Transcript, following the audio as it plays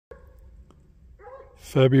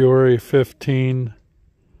February 15,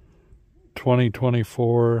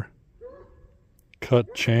 2024.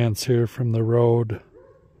 Cut Chance here from the road.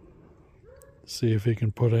 See if he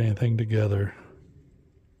can put anything together.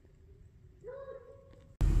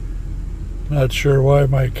 Not sure why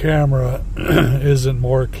my camera isn't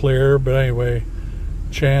more clear, but anyway,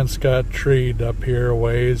 Chance got treed up here a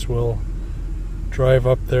ways. We'll drive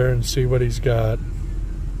up there and see what he's got.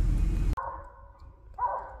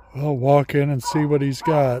 We'll walk in and see what he's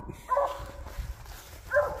got.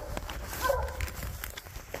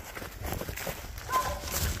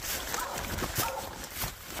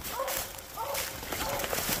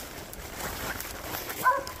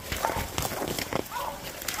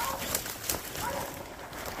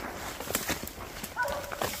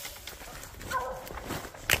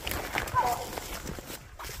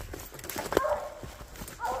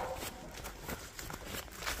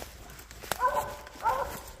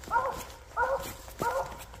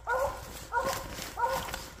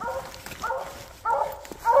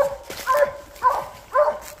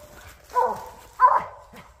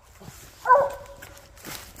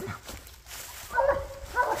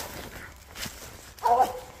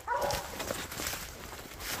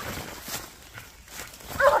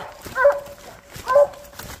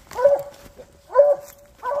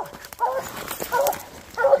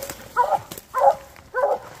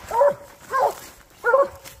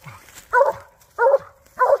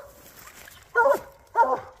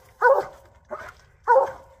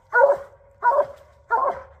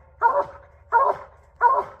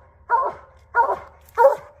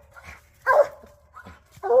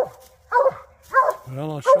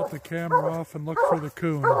 Well, I'll shut the camera off and look for the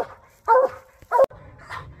coon.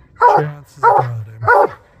 Chance has got him.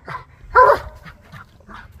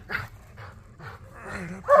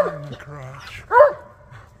 Right up in the crotch.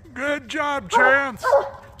 Good job, Chance.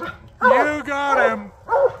 You got him.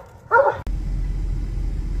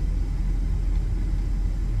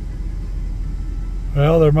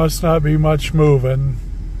 Well, there must not be much moving.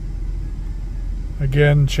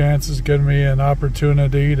 Again, Chance has given me an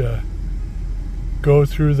opportunity to go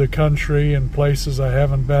through the country in places I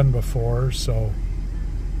haven't been before, so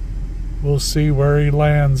we'll see where he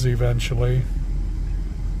lands eventually.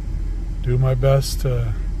 Do my best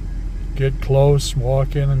to get close,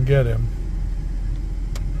 walk in and get him.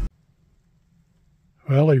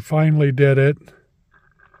 Well, he finally did it.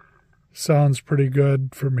 Sounds pretty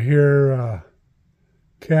good from here.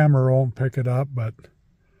 Camera won't pick it up, but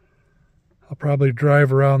I'll probably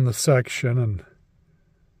drive around the section and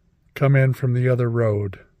come in from the other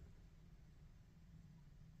road.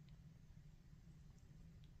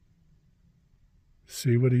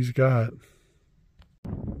 See what he's got.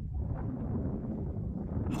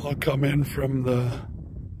 I'll come in from the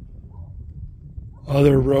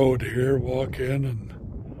other road here, walk in,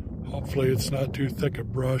 and hopefully it's not too thick a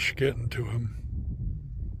brush getting to him.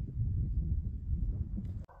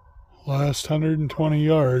 Last 120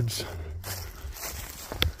 yards.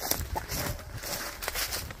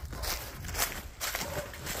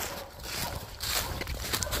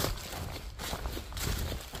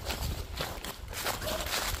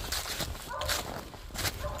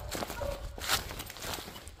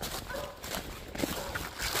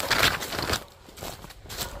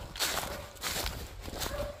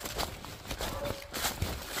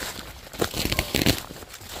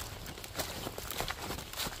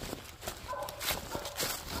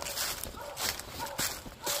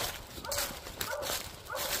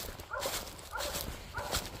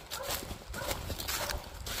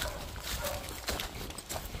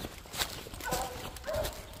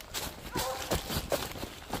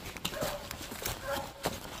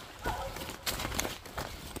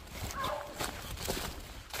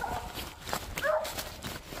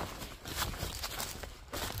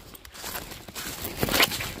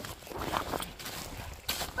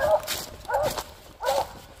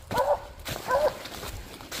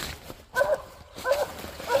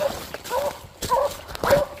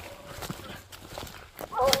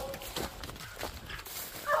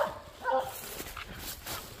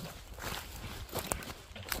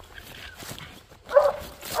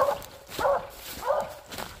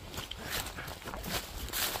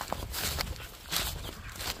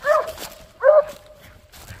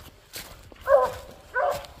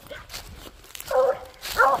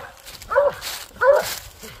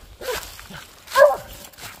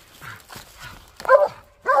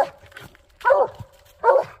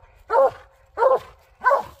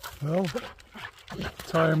 Well,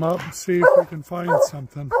 tie him up and see if we can find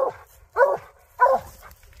something.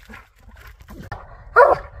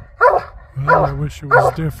 Well, I wish it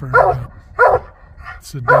was different, but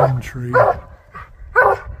it's a dumb tree.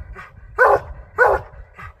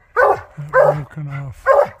 walking off.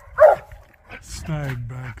 Snag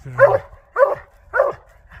back there.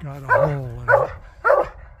 Got a hole in it.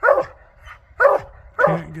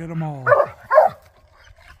 Can't get them all.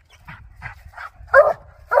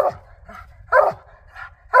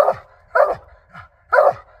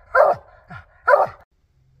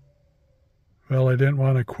 Well, I didn't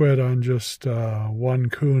want to quit on just one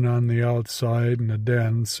coon on the outside in a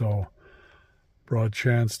den, so brought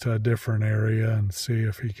Chance to a different area and see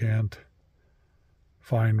if he can't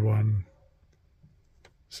find one.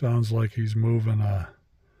 Sounds like he's moving a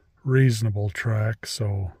reasonable track,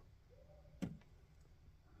 so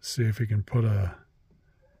see if he can put a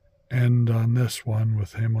end on this one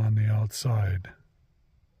with him on the outside.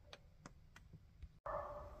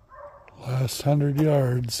 Last 100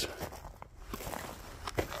 yards.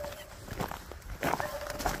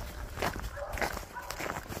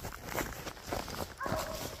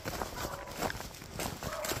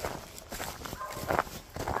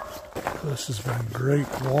 This has been great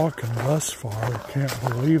walking thus far. I can't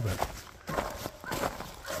believe it.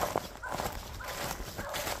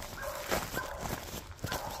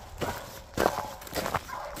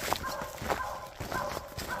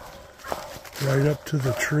 Right up to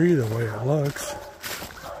the tree the way it looks.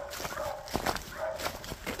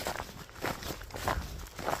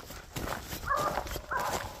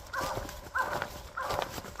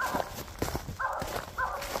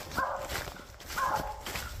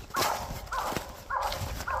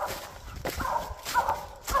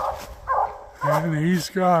 And he's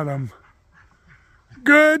got him.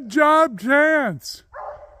 Good job, Chance.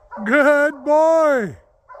 Good boy.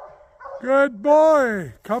 Good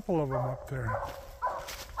boy. Couple of them up there.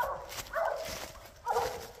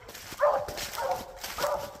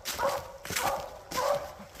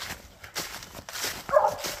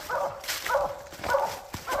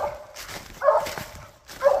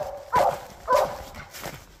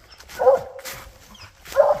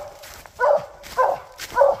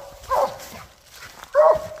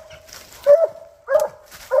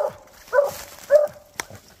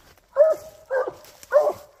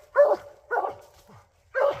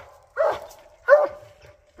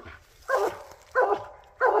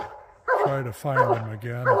 Try to find him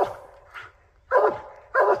again.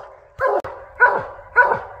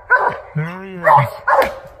 There he is.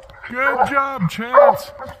 Good job,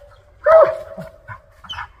 Chance.